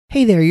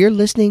Hey there, you're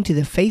listening to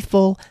the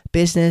Faithful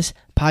Business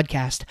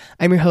Podcast.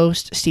 I'm your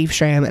host, Steve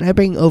Schramm, and I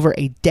bring over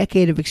a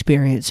decade of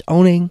experience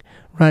owning,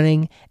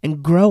 running,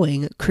 and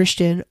growing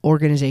Christian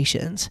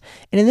organizations.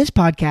 And in this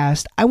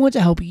podcast, I want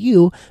to help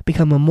you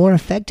become a more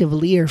effective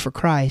leader for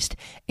Christ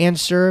and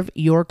serve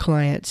your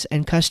clients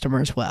and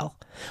customers well.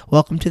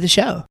 Welcome to the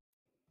show.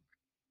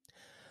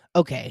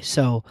 Okay,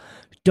 so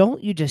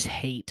don't you just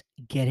hate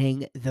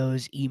getting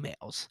those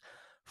emails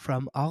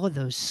from all of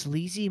those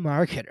sleazy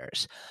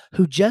marketers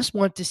who just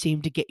want to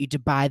seem to get you to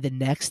buy the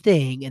next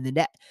thing in the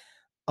net?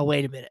 Oh,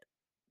 wait a minute.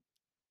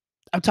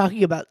 I'm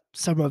talking about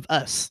some of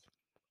us,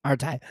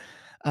 aren't I?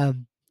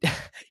 Um,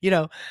 you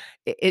know,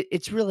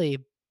 it's really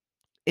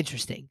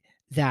interesting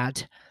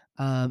that,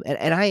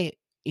 and I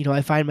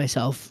find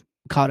myself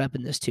caught up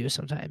in this too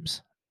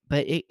sometimes,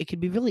 but it can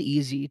be really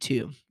easy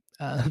to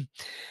um,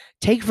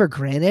 take for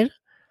granted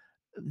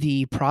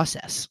the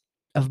process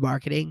of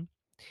marketing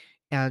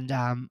and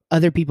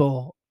other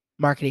people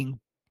marketing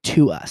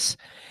to us.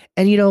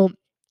 And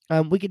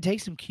we can take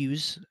some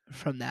cues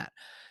from that.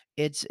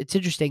 It's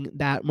interesting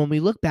that when we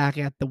look back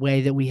at the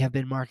way that we have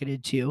been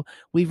marketed to,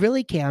 we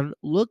really can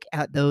look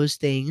at those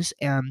things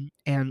and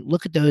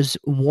look at those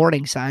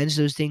warning signs,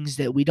 those things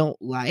that we don't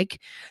like,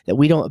 that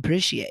we don't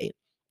appreciate.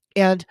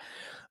 And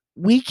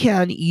we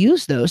can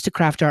use those to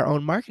craft our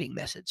own marketing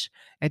message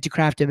and to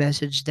craft a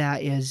message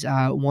that is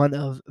one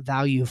of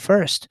value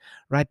first,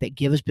 right? That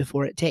gives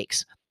before it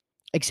takes,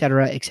 et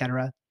cetera, et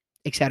cetera,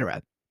 et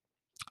cetera.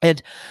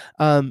 And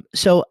I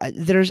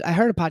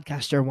heard a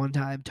podcaster one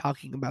time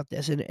talking about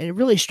this, and it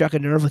really struck a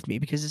nerve with me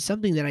because it's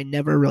something that I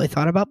never really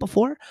thought about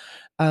before.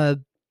 Uh,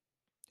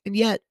 and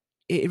yet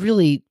it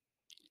really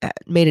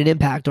made an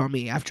impact on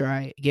me after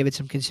I gave it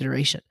some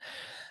consideration.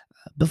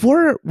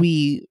 Before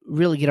we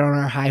really get on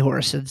our high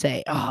horse and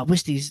say, "Oh, I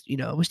wish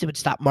they would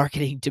stop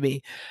marketing to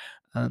me,"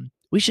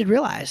 we should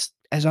realize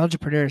as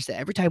entrepreneurs that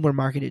every time we're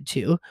marketed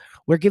to,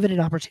 we're given an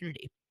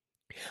opportunity.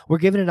 We're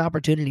given an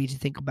opportunity to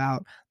think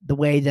about the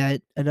way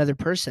that another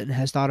person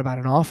has thought about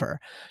an offer,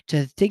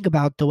 to think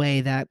about the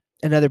way that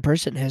another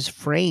person has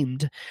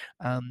framed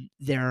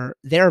their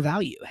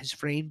value, has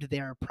framed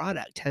their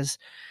product, has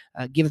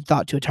given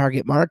thought to a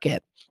target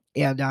market,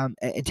 and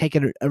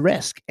taken a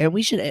risk. And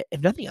we should,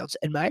 if nothing else,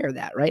 admire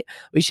that, right?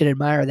 We should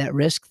admire that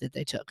risk that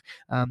they took.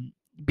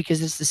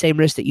 Because it's the same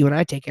risk that you and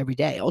I take every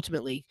day.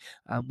 Ultimately,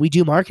 we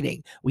do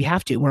marketing. We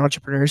have to. We're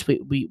entrepreneurs.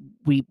 We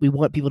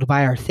want people to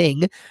buy our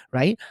thing,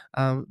 right?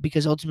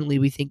 Because ultimately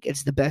we think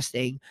it's the best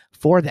thing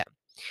for them.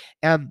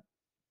 Um,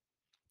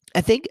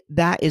 I think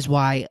that is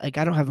why, like,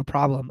 I don't have a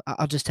problem.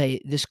 I'll just tell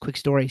you this quick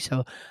story.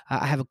 So,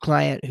 I have a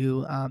client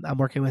who I'm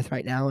working with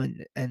right now,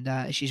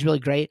 and she's really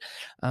great.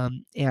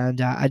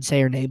 I'd say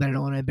her name, but I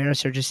don't want to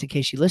embarrass her just in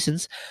case she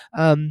listens.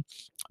 Um,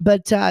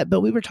 but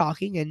we were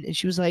talking, and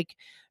she was like,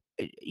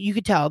 you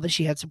could tell that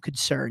she had some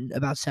concern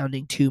about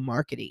sounding too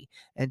markety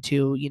and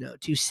too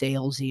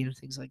salesy and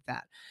things like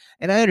that.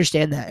 And I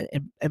understand that.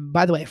 And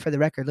by the way, for the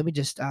record, let me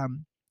just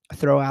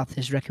throw out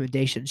this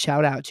recommendation.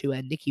 Shout out to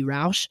Nikki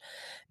Roush,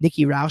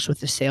 with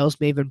the Sales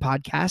Maven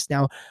podcast.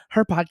 Now,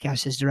 her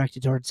podcast is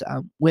directed towards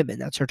women.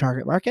 That's her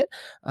target market.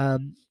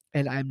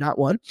 And I'm not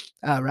one,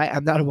 right?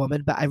 I'm not a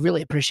woman, but I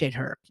really appreciate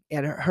her.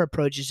 And her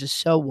approach is just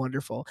so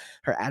wonderful.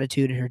 Her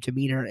attitude and her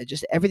demeanor and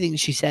just everything that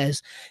she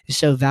says is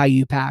so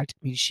value packed. I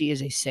mean, she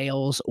is a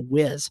sales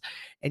whiz,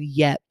 and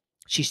yet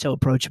she's so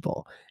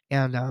approachable.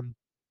 And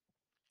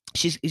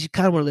she's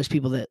kind of one of those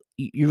people that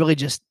you really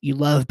just you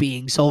love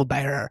being sold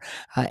by her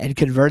and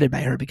converted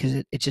by her because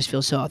it just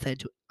feels so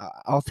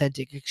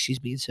authentic.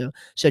 Excuse me, so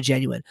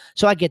genuine.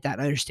 So I get that.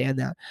 I understand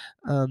that.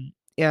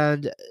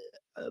 And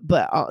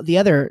but the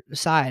other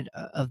side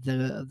of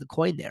the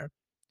coin there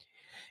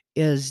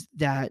is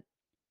that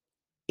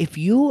if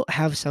you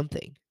have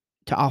something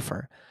to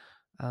offer,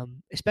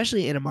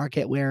 especially in a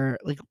market where,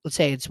 like, let's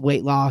say it's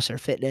weight loss or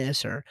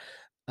fitness or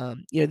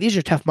these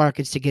are tough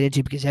markets to get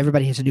into because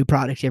everybody has a new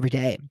product every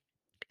day.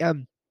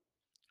 Um,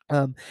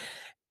 um,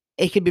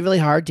 it can be really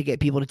hard to get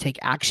people to take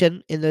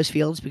action in those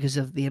fields because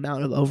of the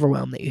amount of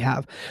overwhelm that you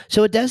have.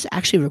 So it does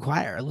actually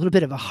require a little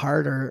bit of a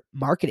harder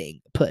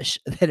marketing push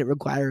than it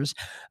requires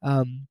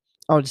on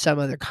some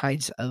other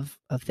kinds of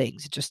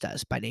things. It just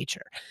does by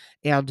nature.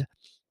 And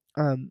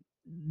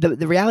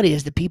the reality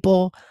is that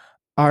people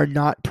are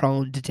not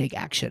prone to take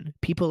action.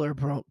 People are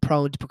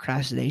prone to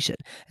procrastination.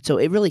 And so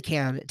it really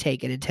can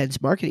take an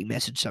intense marketing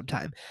message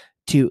sometime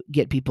to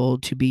get people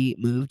to be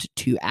moved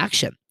to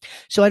action.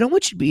 So I don't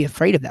want you to be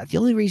afraid of that. The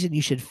only reason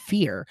you should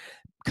fear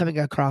coming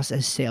across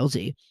as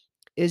salesy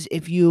is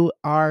if you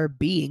are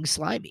being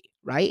slimy,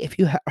 right?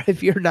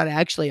 If you're not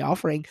actually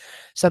offering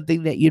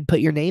something that you'd put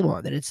your name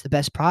on, that it's the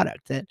best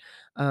product, that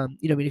I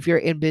mean, if you're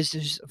in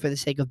business for the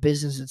sake of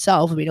business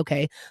itself, I mean,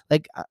 okay,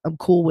 like I'm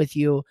cool with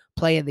you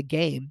playing the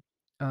game,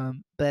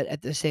 but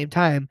at the same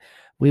time,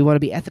 we want to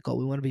be ethical,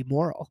 we want to be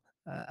moral.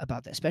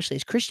 About that, especially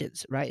as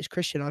Christians, right? As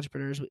Christian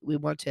entrepreneurs, we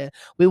want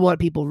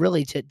people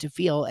really to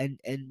feel and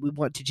we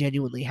want to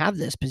genuinely have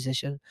this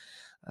position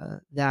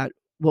that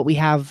what we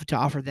have to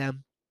offer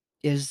them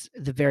is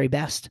the very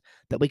best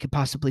that we could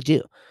possibly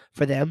do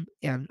for them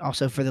and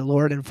also for the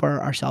Lord and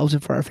for ourselves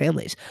and for our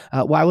families.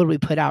 Why would we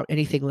put out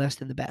anything less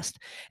than the best?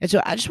 And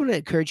so I just want to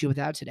encourage you with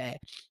that today.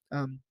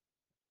 Um,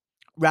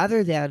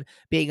 Rather than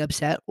being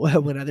upset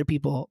when other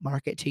people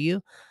market to you,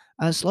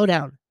 slow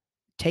down,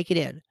 take it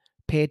in,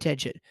 pay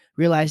attention,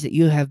 realize that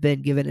you have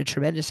been given a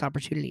tremendous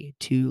opportunity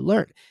to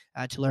learn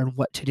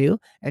what to do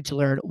and to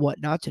learn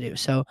what not to do.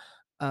 So,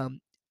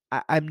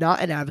 I'm not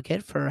an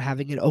advocate for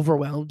having an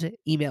overwhelmed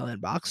email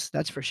inbox.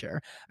 That's for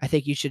sure. I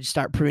think you should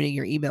start pruning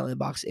your email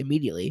inbox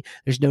immediately.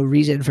 There's no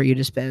reason for you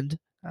to spend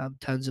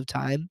tons of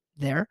time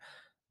there.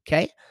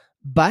 Okay.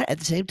 But at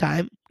the same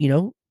time,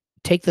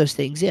 take those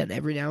things in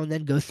every now and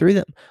then, go through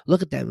them,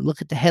 look at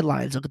the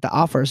headlines, look at the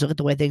offers, look at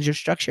the way things are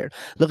structured,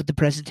 look at the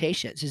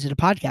presentations. Is it a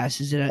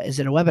podcast? Is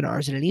it a webinar?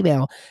 Is it an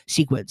email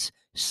sequence?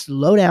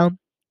 Slow down,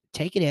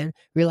 take it in,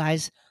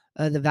 realize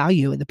the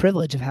value and the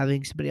privilege of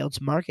having somebody else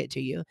market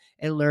to you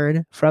and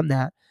learn from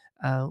that,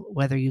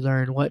 whether you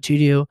learn what to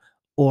do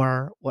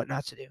or what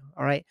not to do.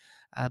 All right.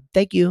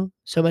 Thank you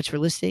so much for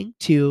listening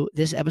to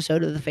this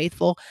episode of the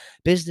Faithful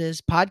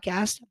Business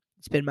Podcast.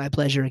 It's been my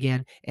pleasure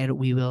again, and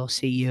we will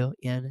see you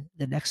in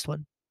the next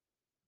one.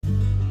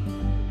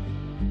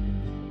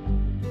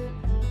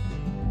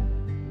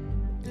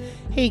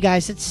 Hey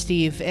guys, it's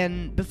Steve,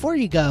 and before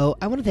you go,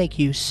 I want to thank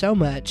you so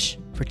much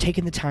for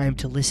taking the time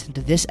to listen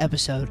to this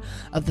episode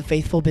of the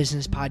Faithful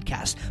Business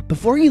Podcast.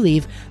 Before you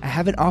leave, I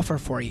have an offer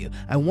for you.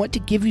 I want to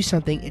give you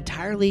something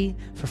entirely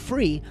for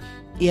free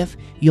if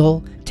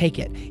you'll take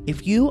it.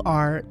 If you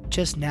are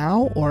just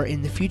now or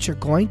in the future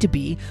going to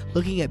be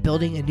looking at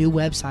building a new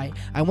website,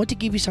 I want to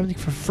give you something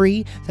for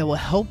free that will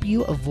help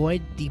you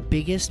avoid the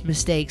biggest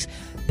mistakes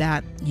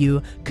that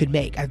you could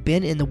make. I've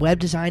been in the web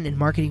design and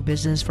marketing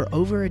business for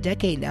over a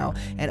decade now,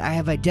 and I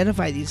have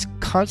identified these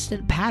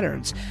constant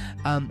patterns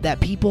that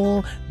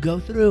people go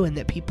through and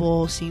that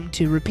people seem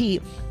to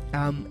repeat.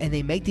 And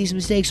they make these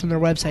mistakes on their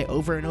website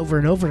over and over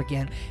and over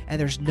again,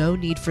 and there's no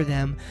need for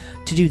them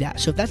to do that.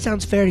 So if that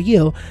sounds fair to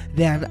you,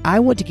 then I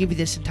want to give you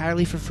this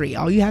entirely for free.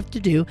 All you have to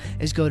do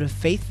is go to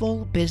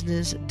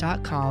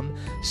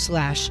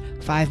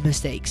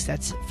faithfulbusiness.com/5mistakes.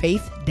 That's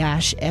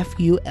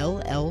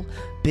faith-full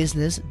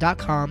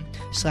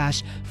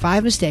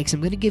business.com/5mistakes. I'm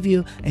going to give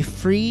you a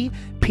free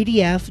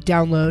PDF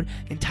download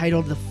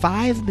entitled The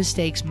 5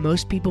 Mistakes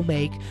Most People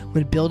Make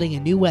When Building a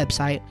New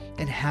Website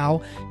and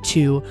How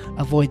to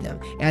Avoid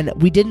Them. And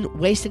we didn't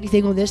waste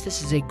anything on this.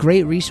 This is a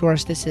great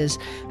resource. This is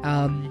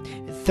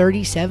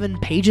 37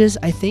 pages,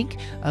 I think,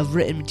 of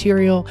written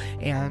material,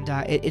 and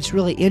it's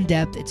really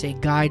in-depth. It's a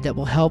guide that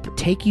will help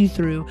take you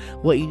through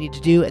what you need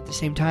to do. At the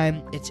same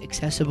time, it's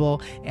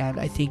accessible, and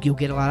I think you'll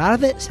get a lot out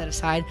of it. Set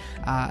aside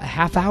a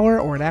half hour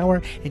or an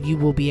hour, and you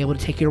will be able to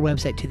take your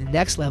website to the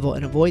next level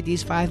and avoid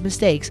these 5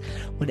 mistakes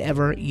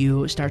whenever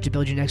you start to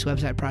build your next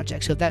website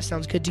project. So if that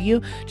sounds good to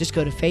you, just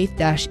go to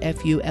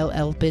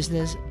faith-full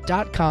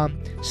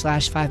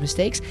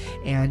business.com/5mistakes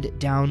and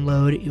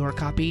download your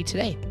copy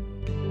today.